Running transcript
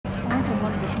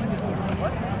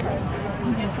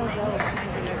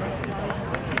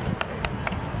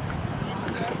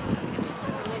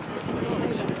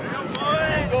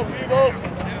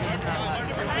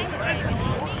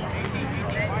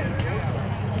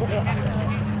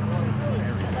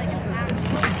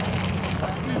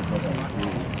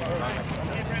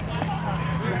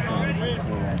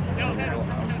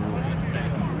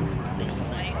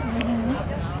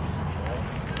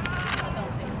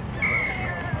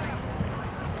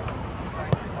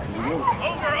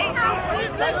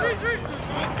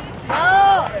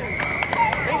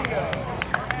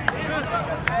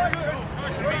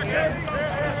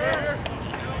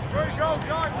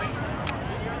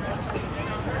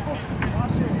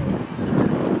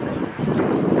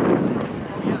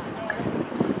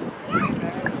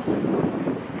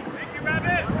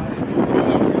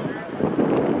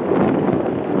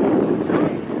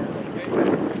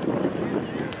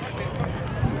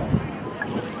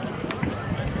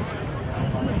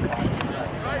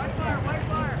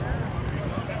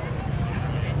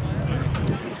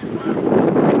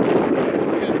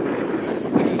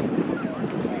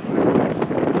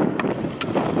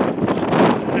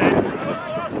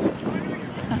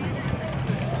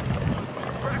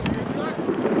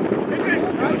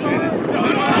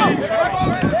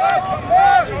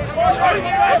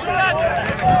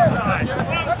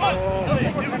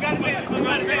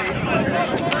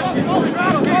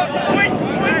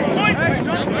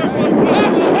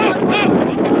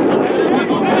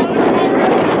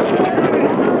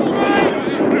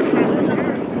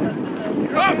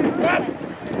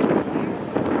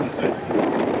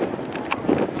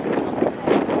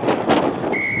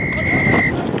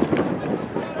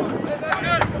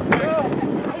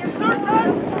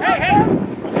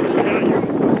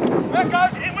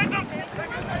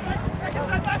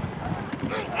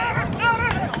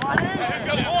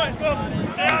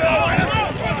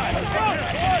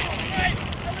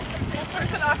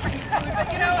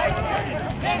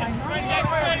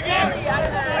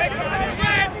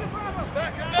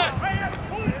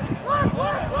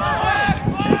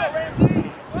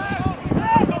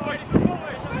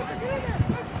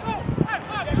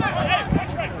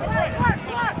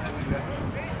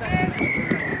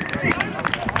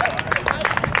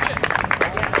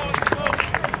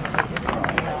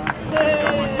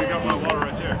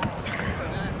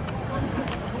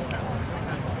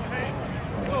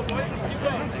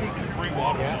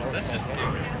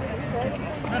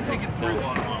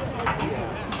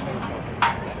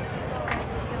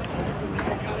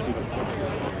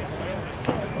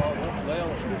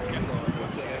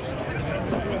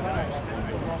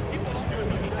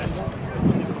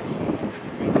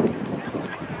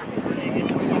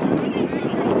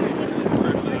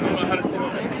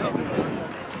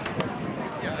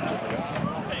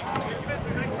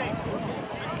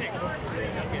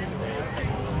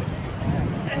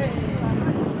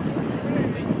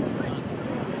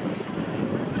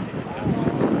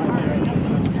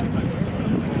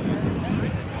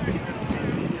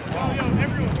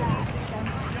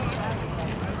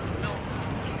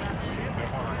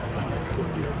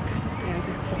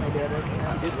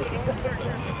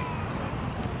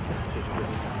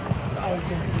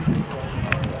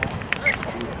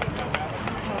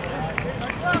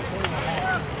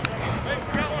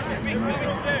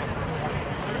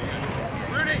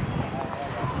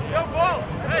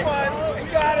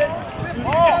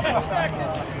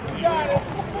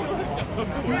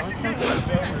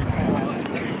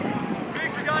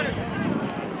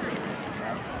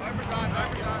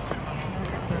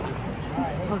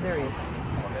Oh, there he is.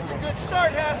 It's a good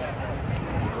start, Hess.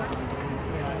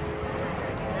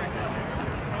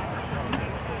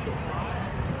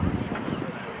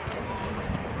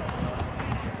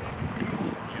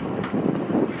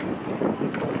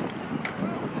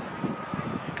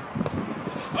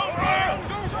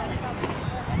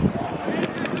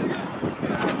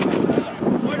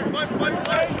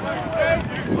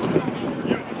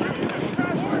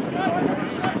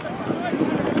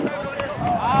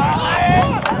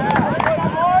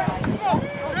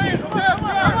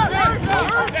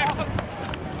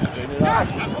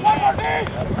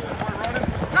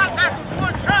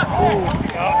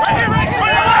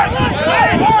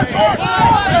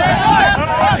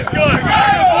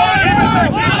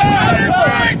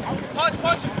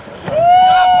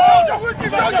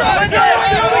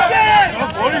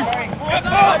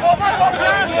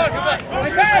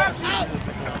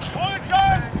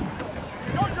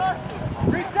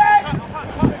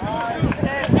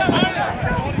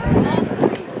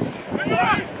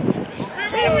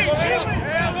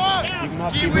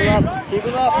 Keep it up. Keep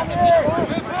it up.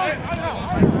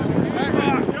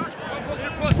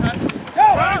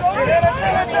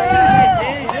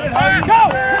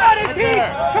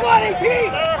 Come on, AT!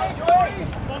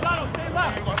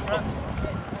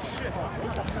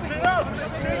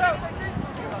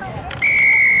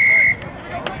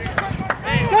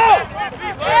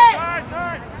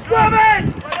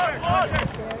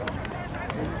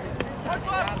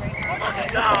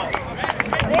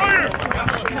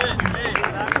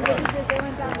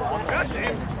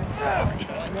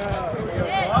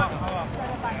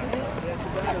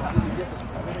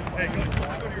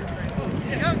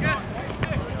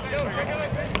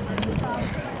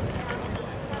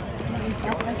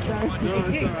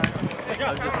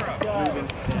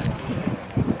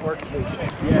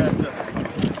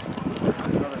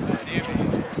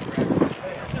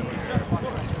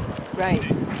 Right.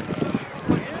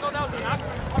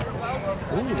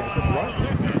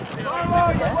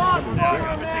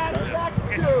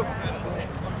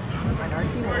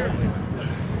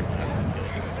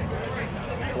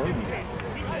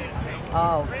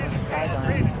 Oh, on the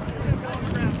sidelines.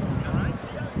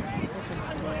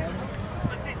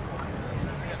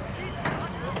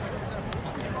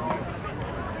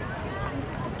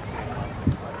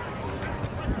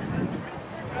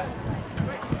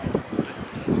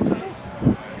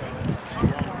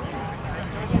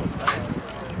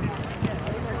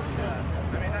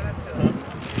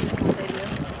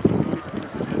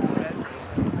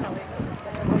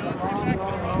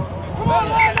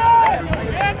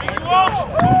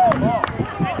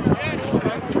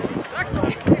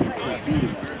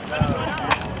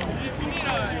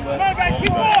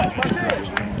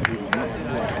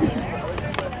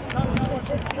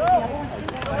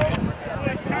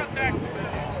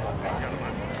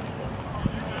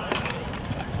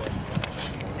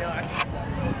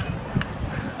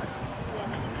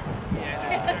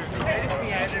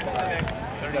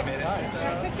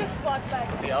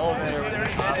 The elevator was the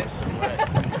opposite way.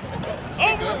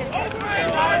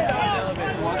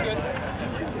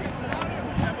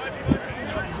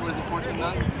 So what is it, 14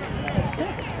 none?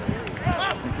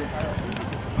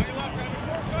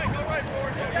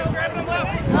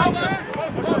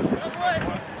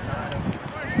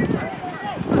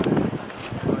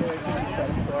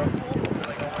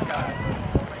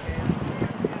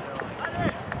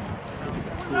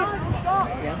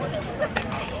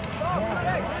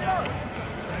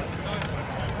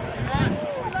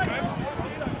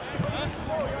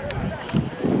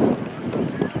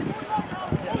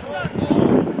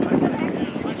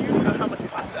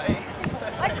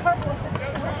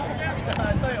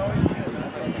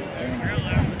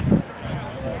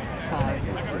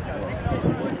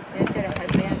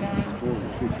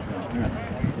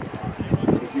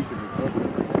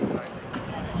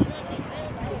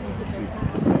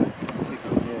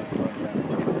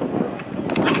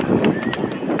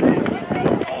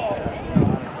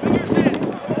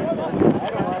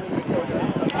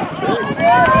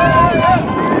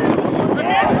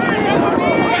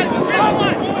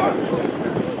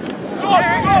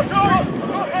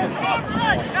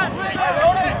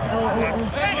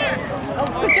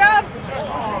 Good job!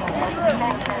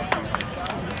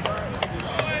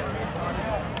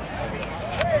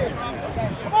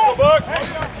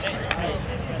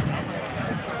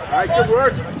 All right, good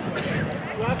work.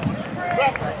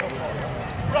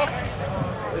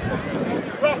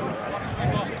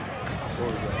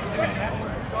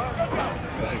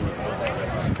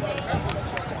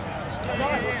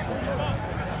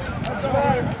 What's the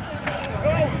matter?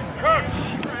 Go, Kirk.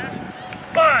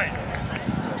 Fine.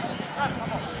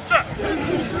 Set.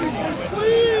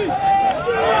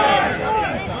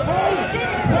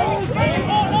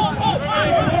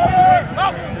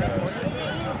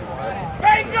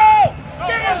 Bingo!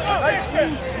 Get in position!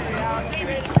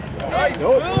 Nice.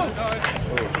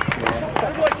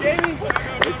 Good boy, Jamie.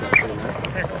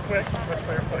 Quick. Let's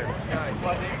player.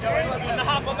 On the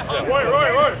hop. Roy.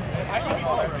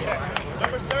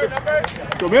 Number.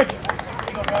 Go, Mitch.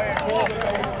 Come on.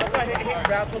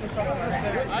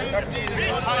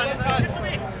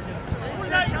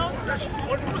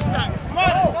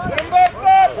 Put him back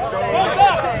up.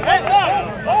 Head up.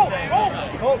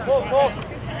 Hold.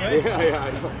 Yeah,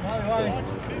 I know.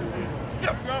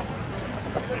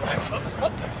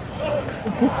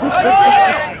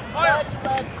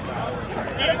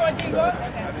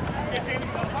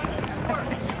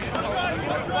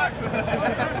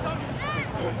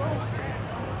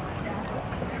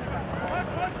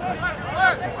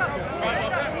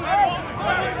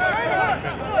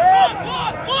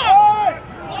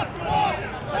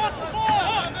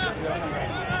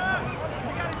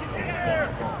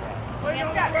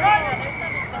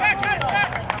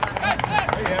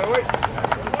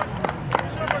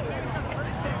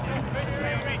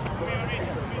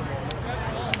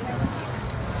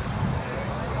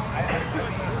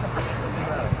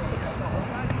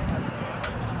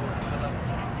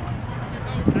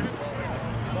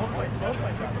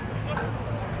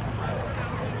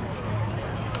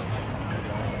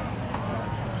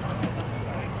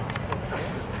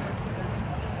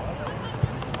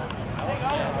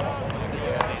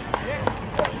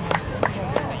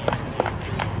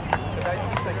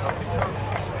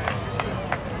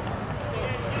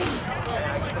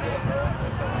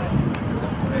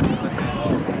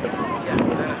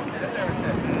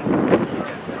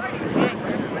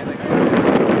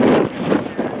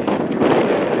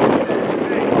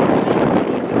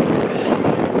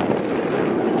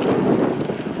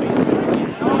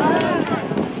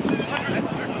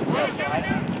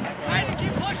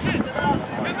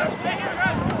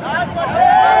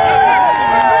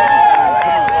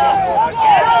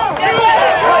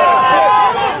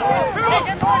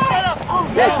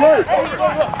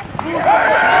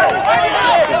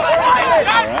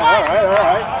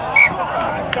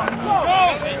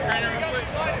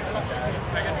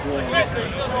 Yeah,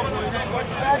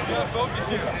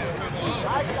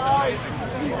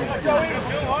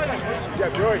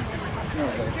 Joey.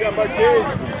 Yeah, my dude.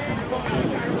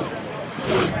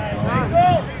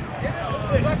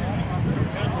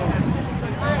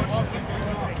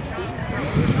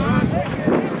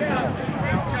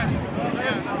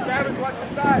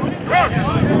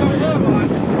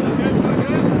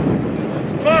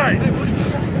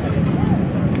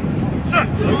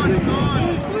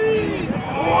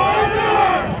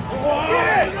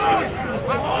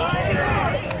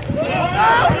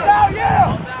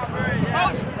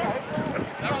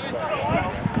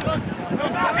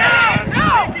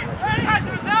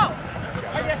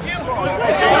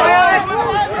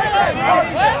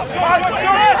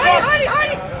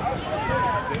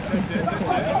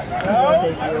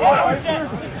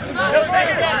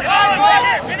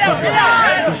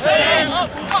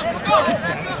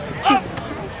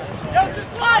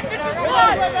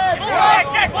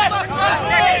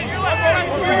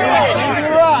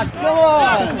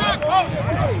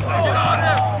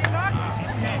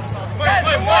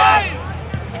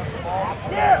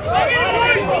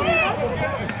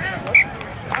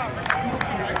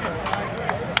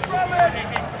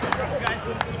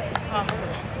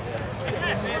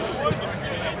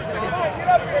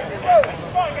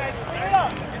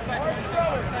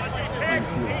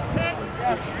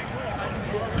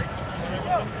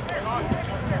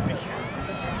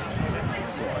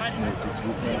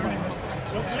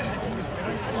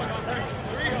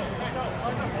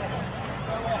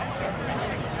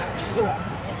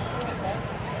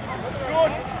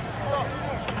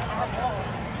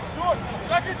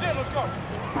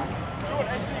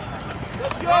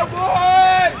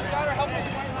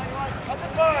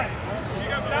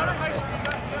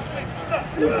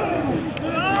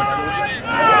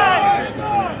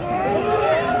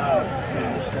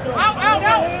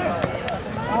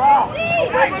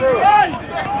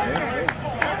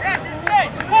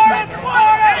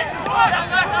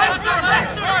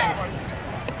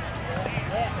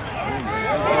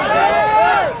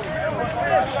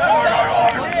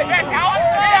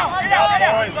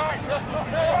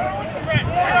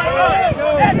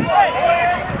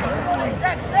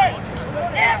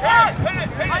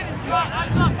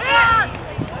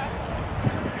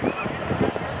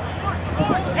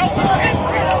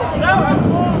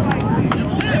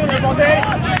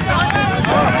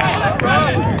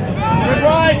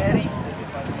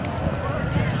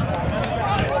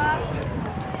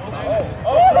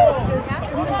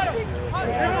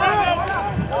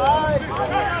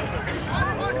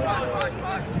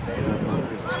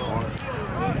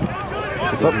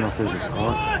 What's up? There's a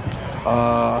score.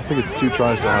 I think it's 2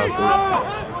 tries to Ohio State.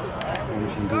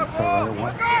 Did it start right at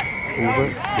 1? What was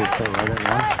it? Did it start right at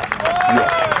 1? Yeah.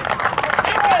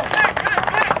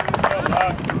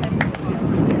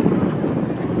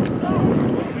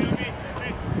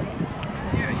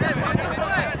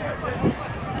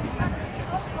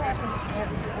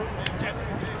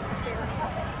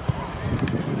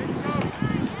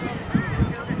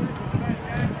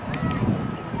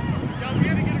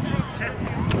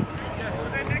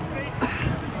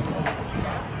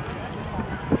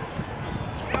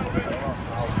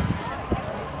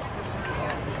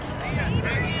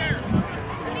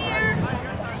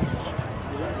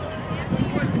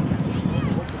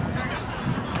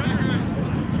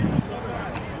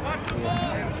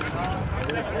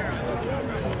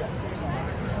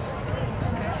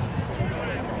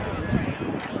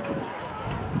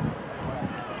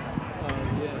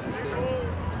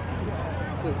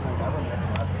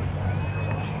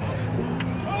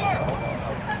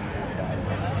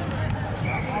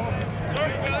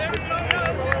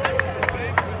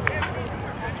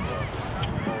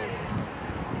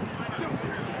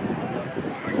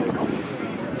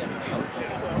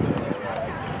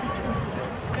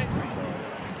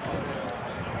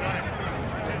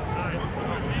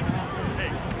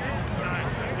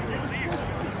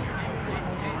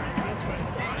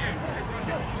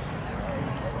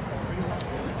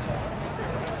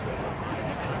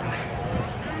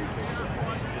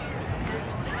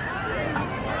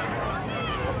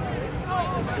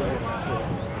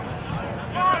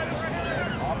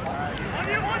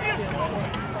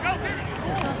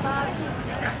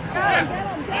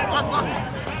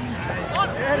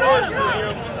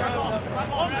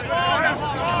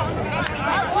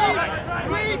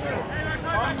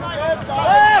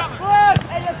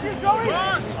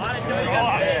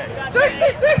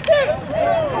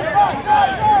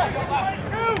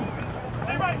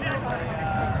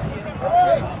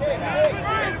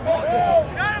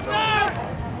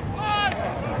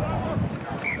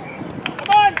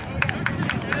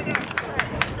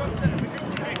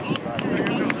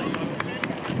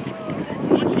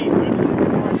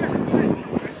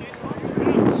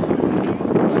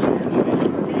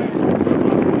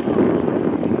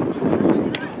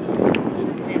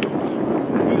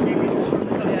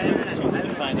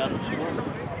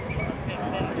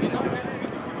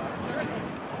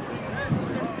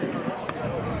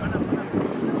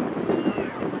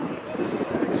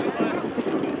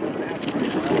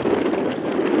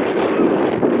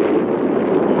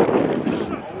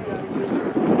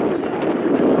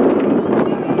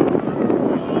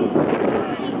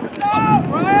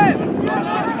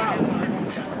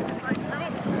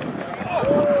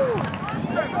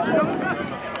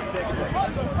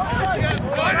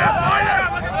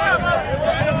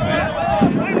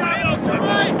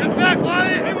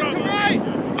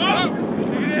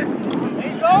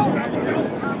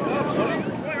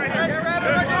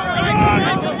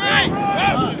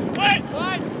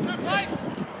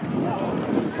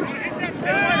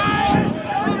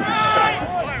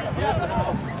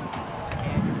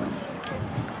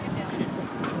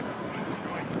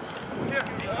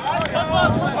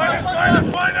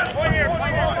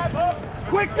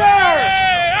 quick there!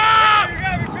 Hey, up!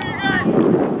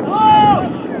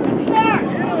 Oh!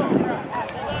 Back!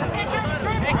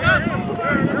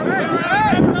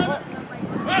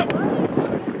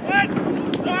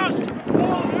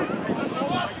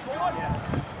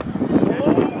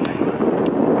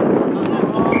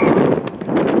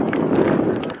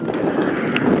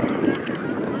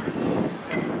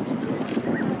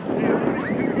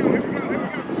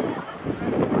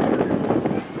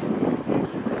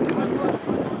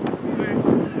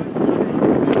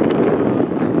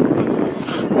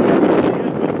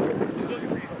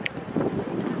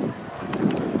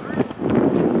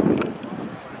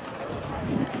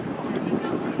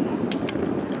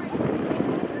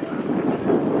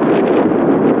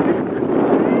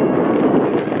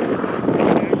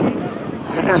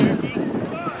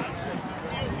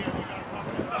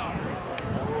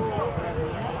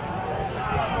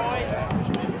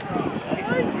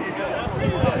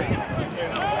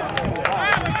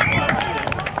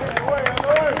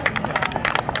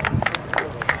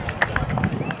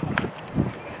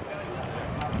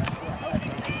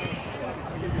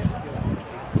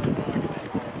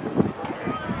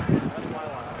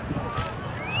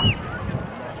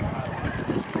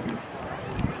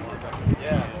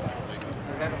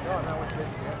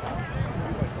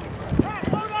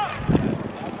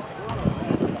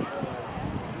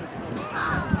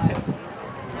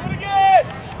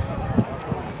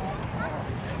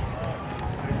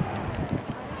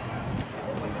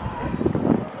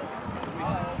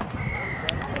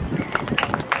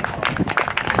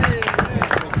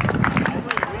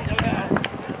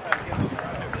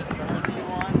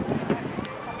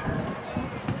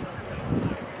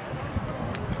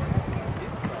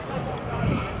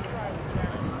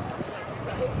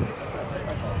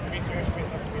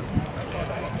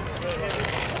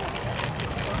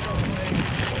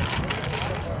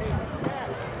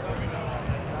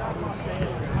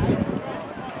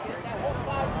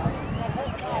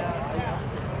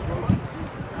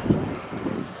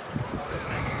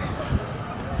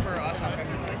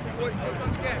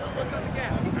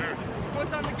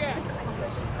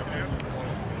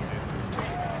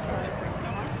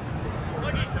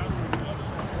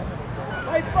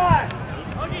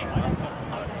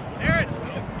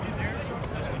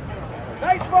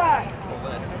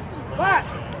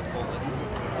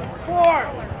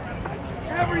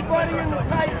 Everybody in the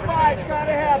tight five's got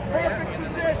to have perfect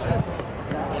position.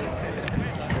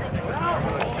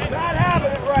 Not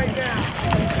having it right now.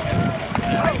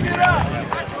 Lighten it up.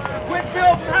 Quit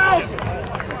building houses.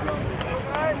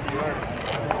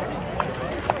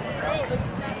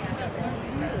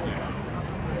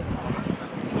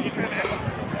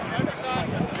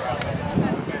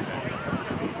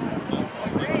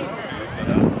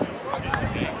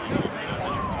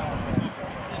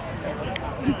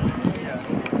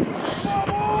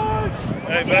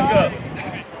 Hey, back up.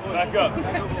 Back up.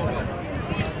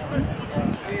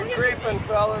 You're creeping,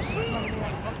 fellas.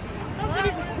 Well,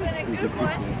 it's been a good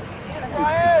one.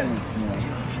 Ryan!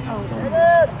 Get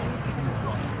in!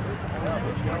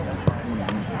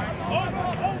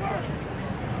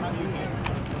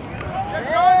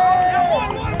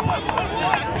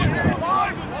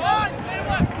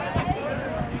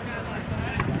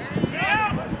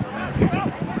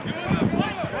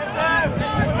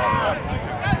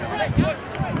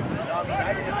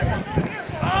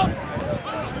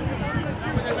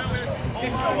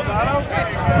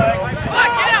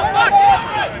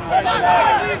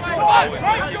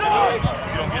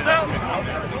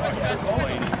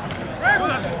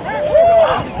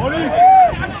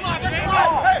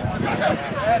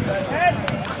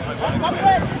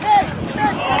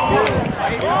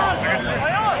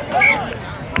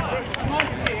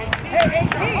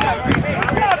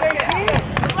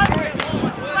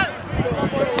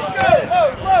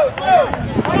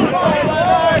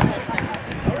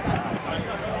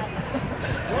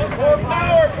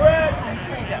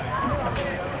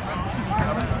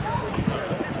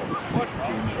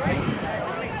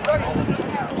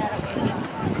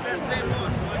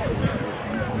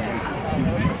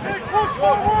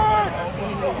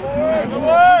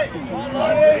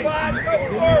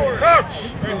 Coach!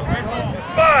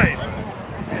 5!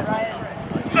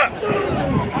 Set!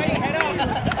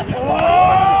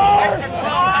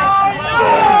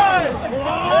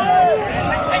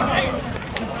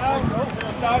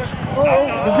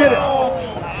 Go get it.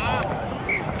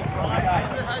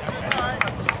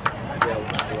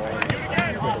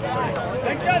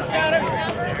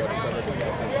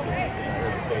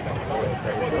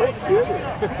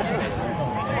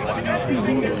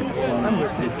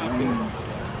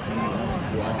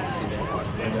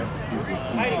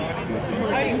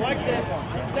 Okay,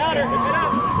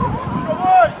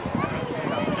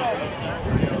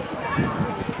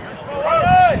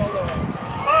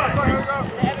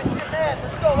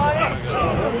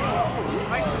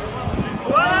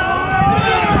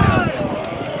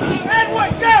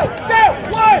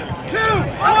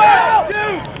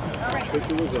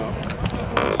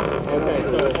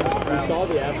 so we saw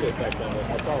the after effects of it.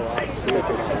 I saw a lot of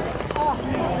stickers.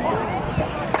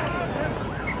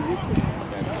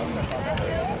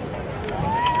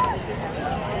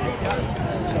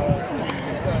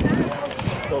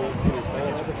 So,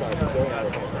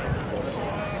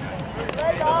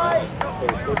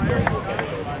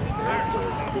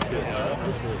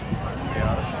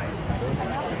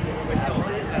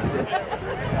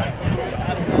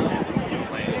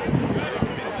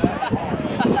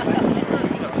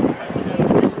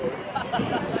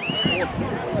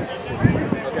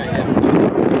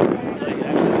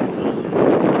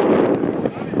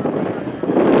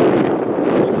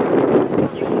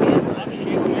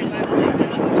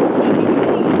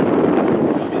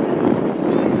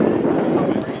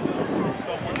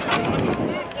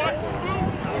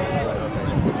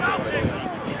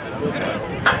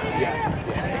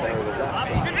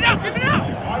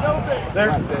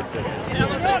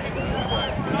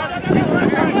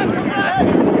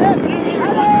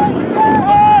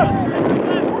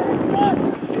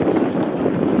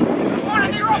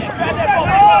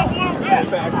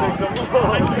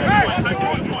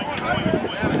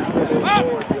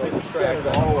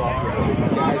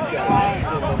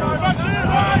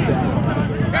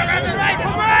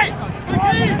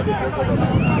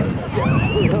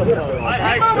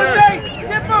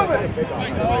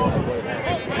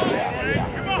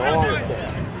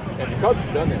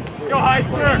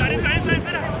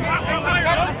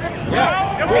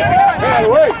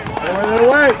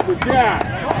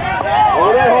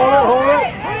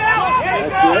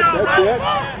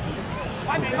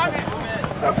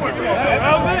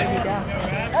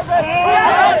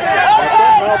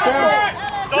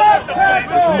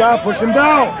 Push him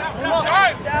down!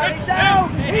 He's down!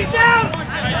 He's down!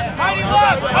 Heidi, look!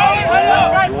 Heidi,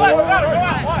 look! Guys, look! Come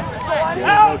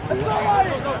on!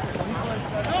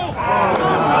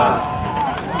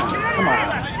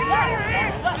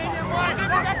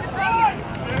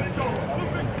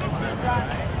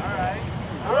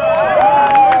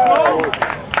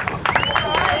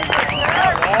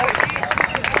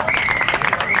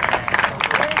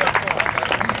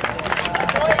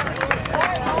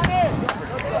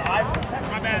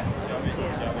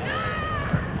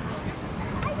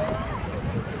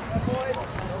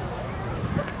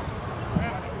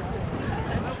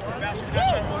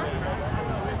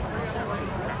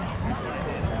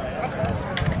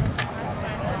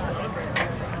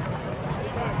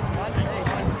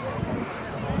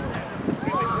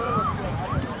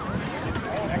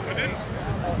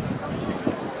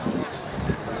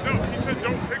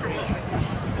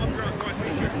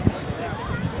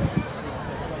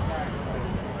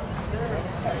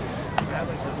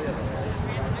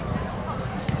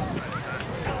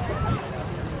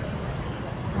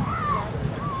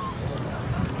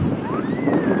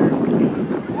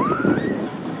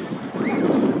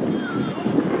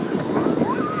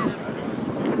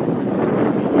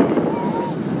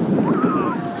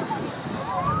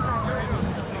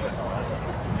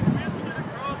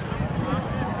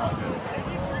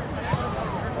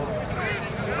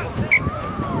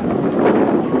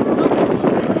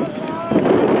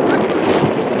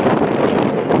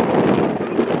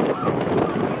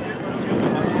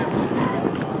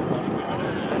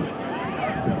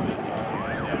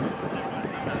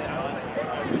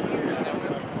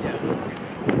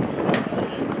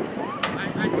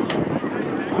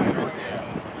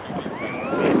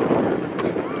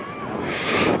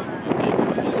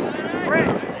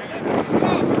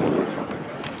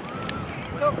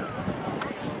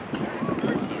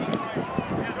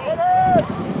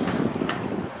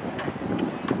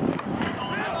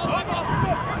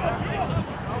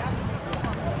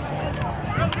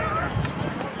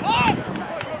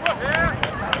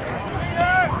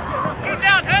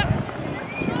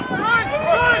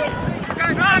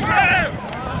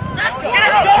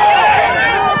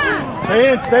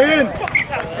 Stay in!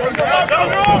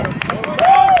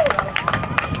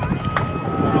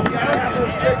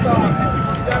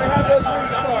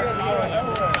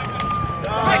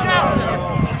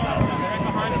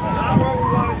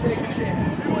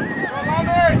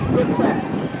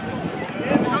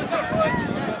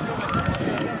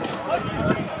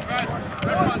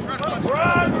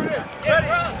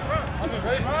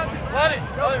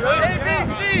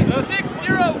 ABC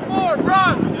 604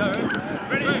 bronze.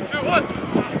 Ready? 2,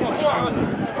 1.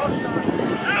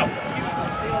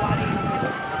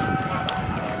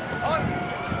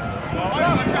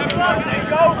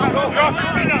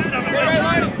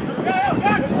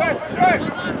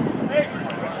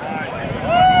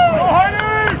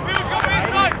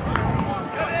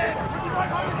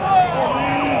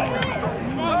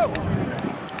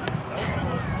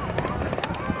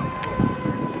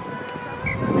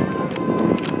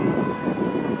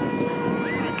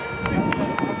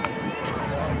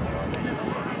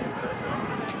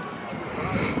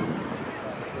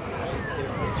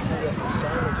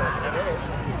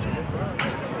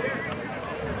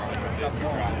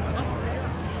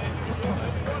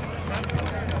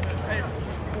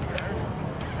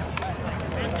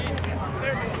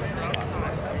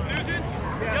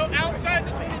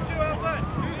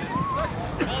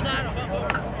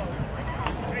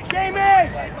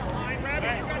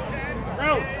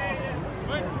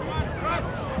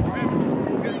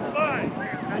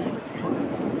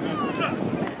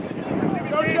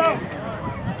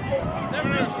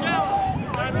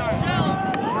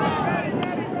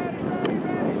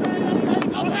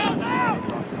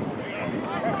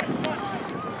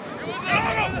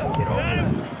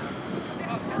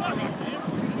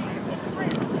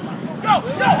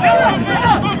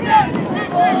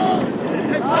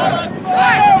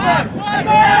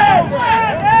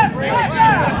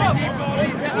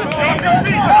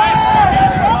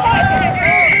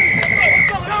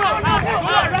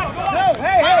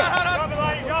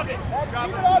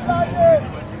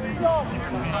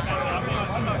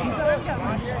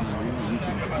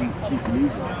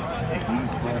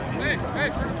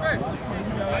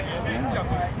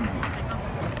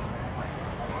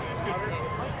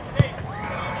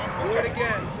 Do it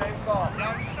again, same call.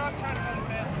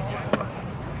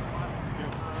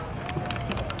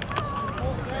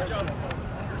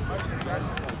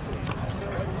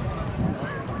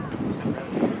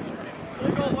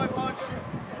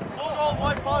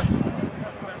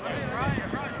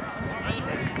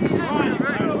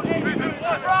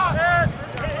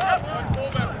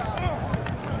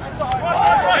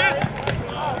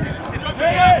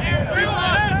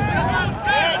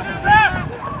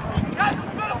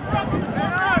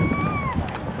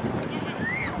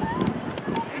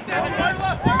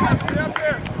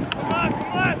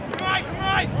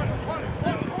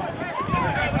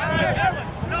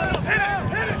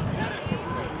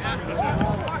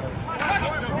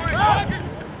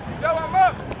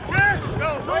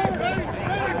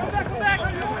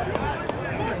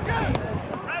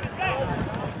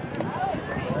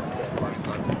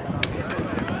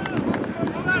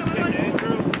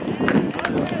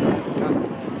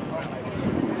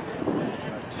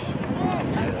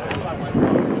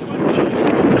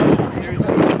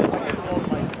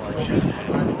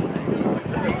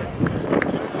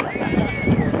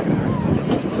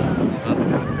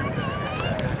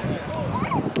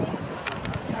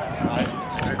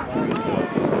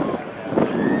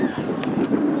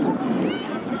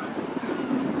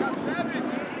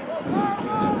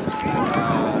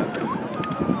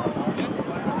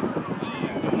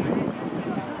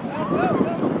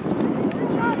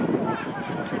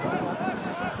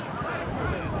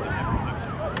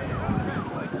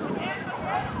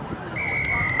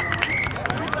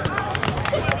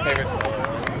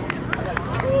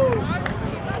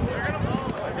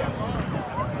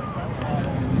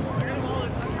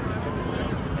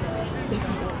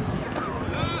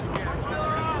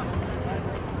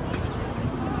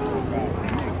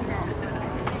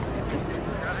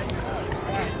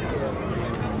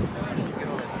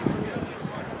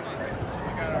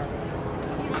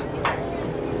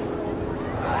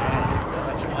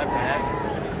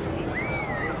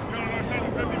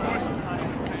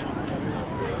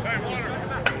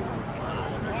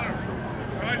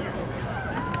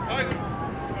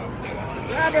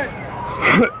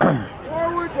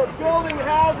 Forward to building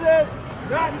houses,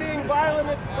 not being violent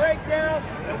at the breakdown,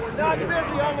 and we're not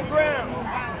busy on the ground.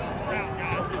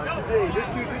 This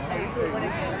dude.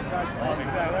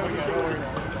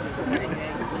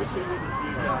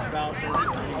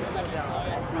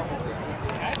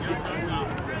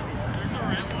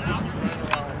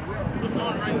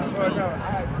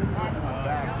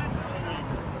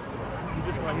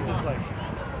 He's just like,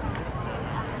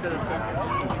 instead of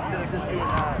just doing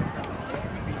that,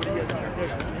 what he has on the pick,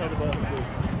 he held the ball for this.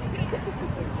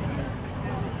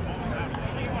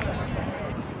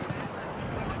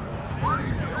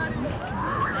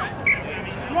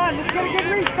 Come on, let's get a good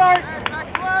restart.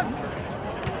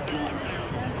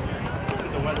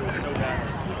 The weather was so bad.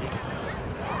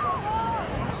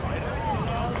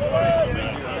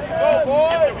 Go,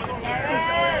 boy!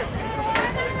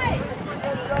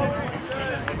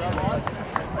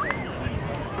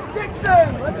 Dixon,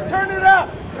 let's turn it up.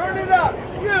 Turn it up.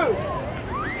 You.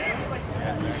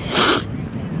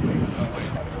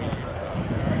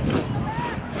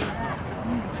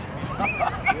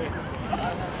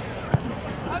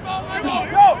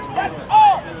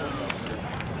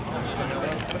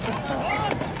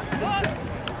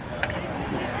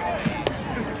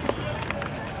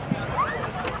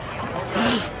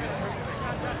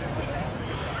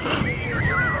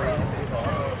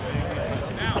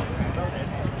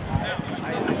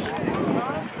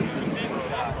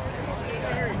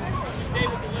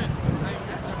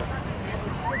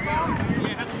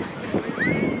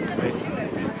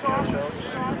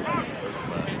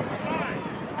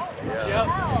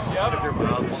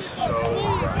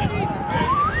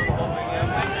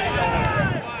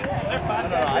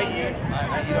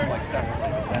 I eat them like separately,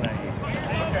 but then I eat.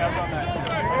 Okay, I've done that too.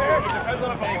 It depends on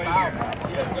if I'm lazy.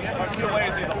 If I'm too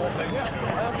lazy, the whole thing.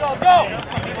 Go!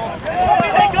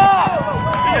 Take off!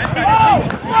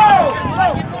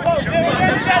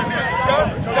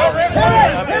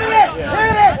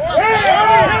 Hit it!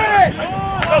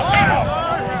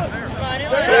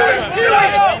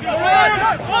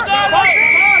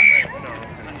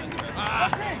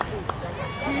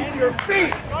 your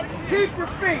feet. Keep your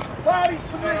feet. Body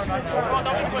position.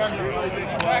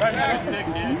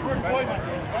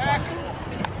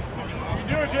 You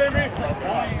do it, Jamie.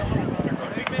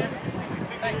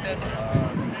 Thanks, Ed.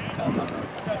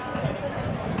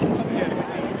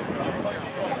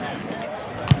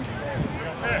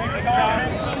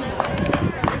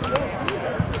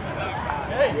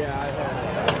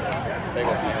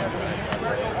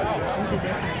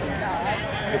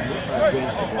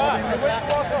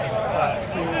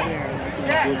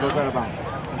 Goes out of bounds.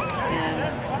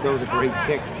 So it was a great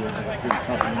kick. It was a pretty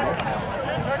tough enough.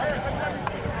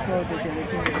 So does the other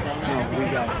team get the ball? No, we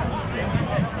got it.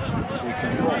 So we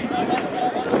can roll.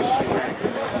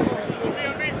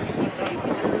 So you can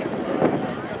just get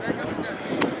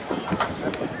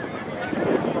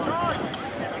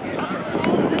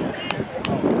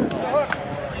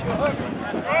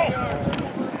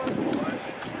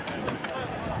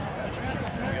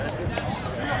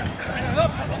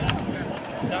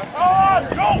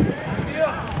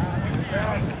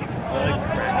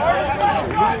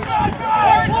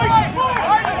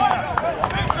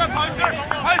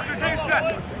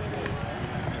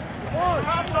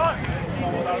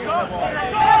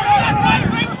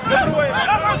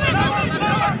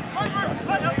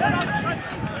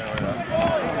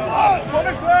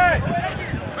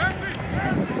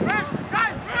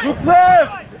Look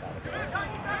left!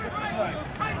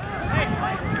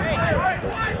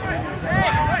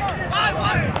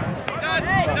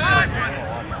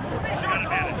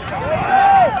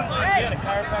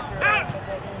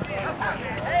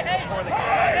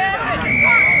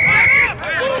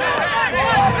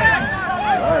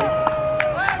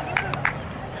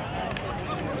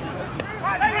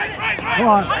 Come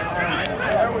on.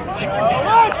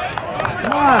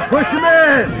 Come on, push him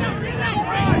in.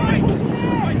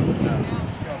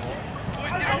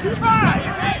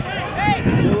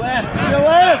 Still left, still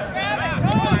left!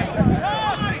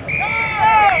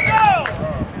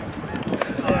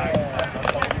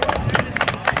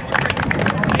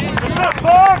 What's up,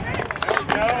 Fox?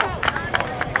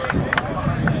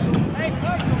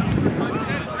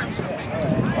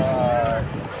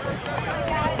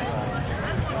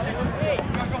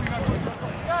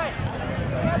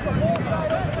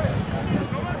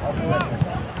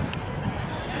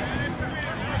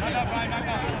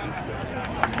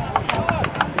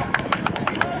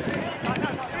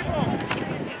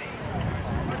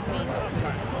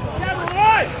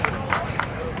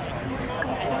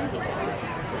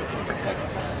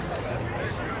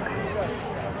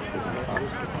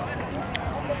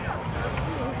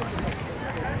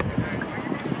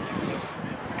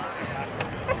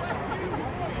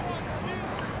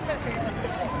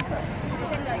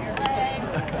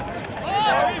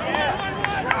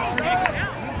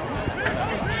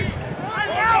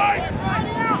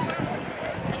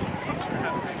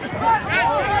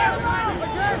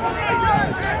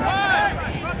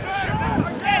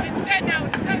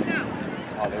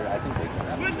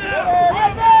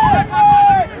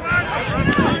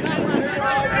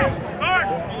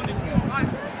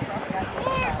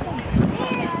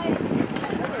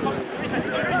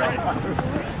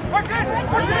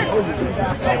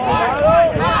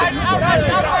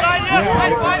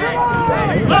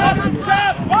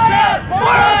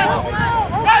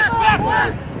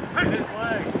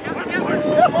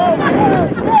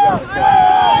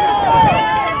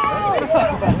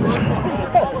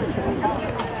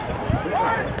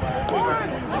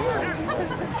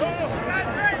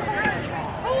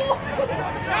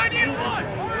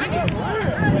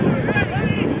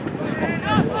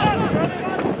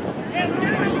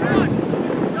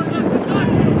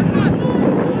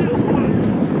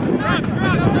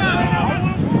 Let's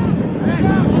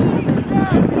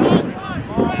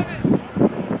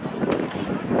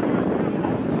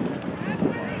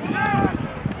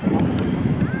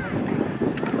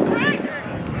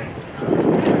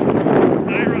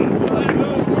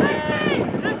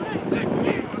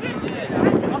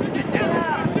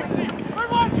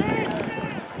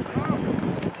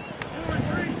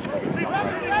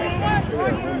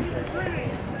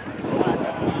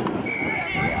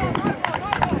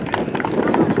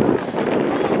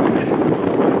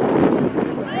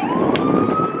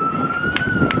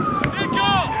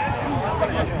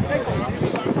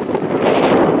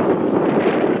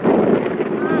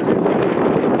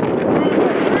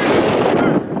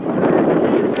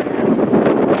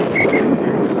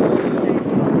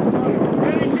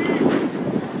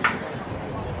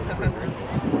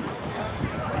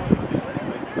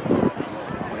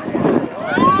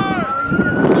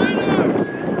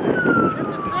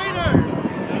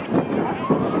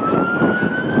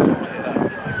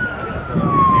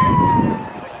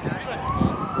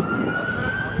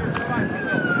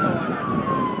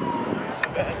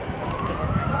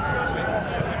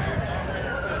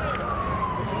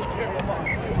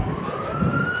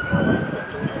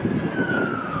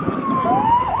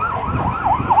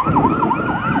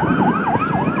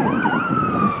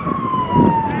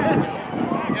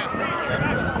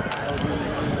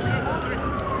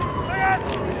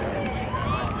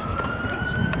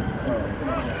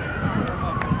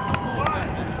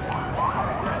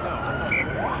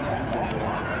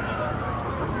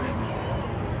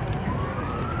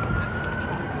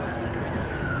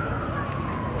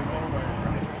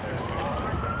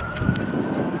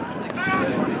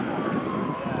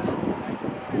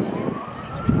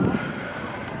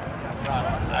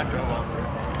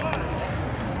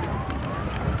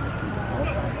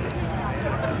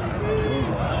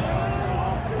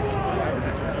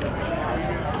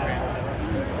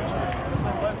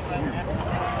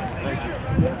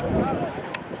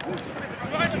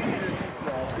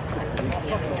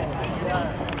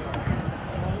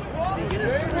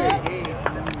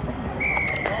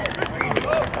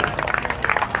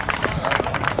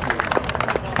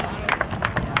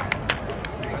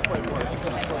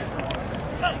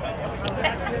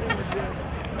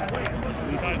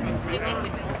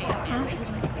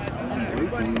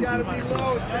gotta be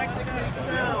low. Jack's gotta be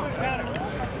sound.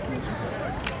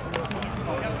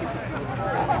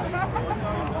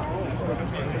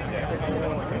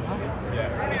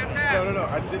 No,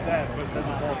 I did that, but then the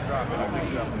ball dropped and I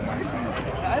picked it up.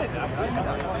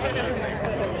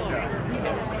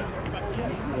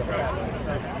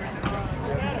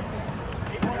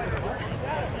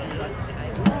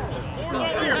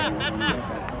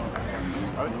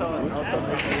 I was telling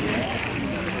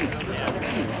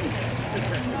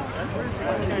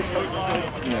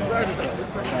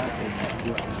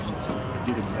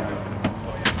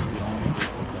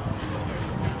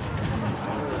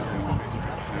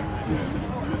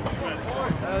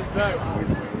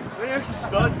any extra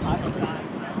studs?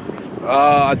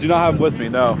 I do not have them with me,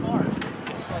 no.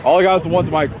 All I got is the ones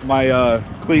in my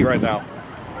cleat right now.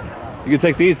 You can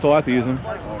take these till I have to use them.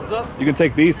 What's up? You can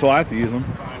take these till I have to use them.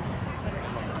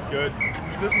 Good.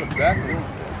 It's missing the back.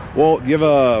 Well, do you have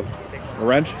a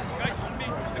wrench?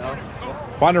 No.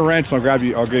 Find a wrench and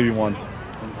I'll give you one.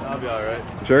 I'll be alright.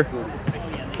 Sure?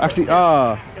 Actually,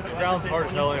 The ground's hard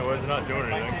as hell anyways, they're not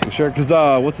doing anything. sure, because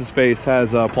what's his face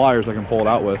has pliers I can pull it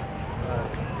out with.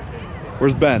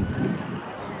 Where's Ben?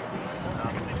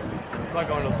 I'm not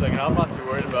going till second. I'm not too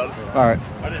worried about it. All right.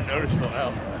 I didn't notice till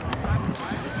now.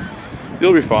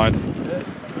 You'll be fine.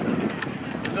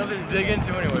 There's nothing to dig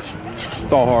into anyways.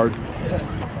 It's all hard.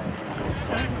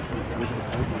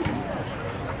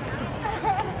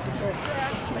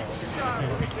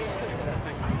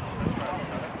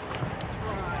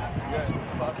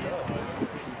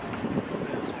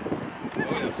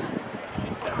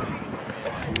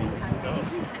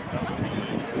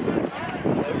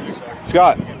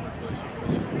 Scott.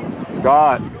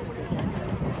 Scott.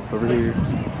 Over here.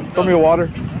 Throw me a water.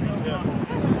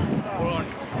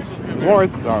 There's one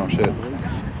right. Oh shit.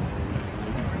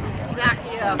 Zach,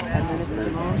 yeah. 10 minutes at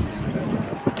the most.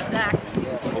 Zach.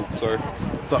 Oh, sorry.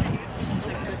 What's up?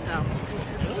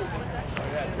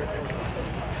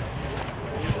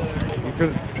 You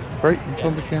could right in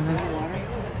front of the camera.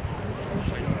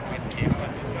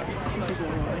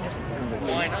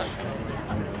 Why not?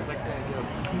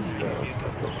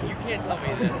 You can't tell me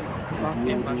that.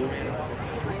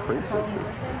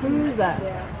 Who is that? I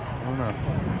don't know.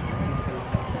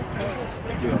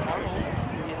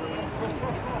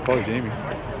 Probably Jamie.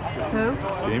 Who?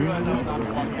 Jamie?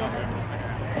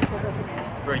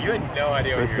 Bro, you had no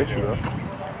idea Great picture though.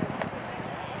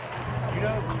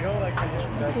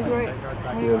 He's right.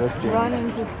 Yeah, that's Jamie. Running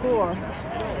to score.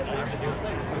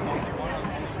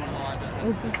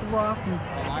 It's just walking.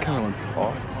 Camera lens is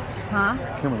awesome. Huh?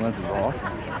 Camera lens is awesome.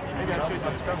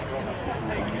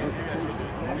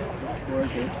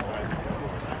 Where's this?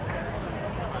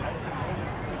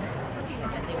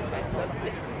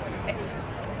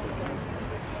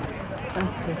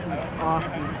 That's just an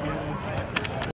awesome thing.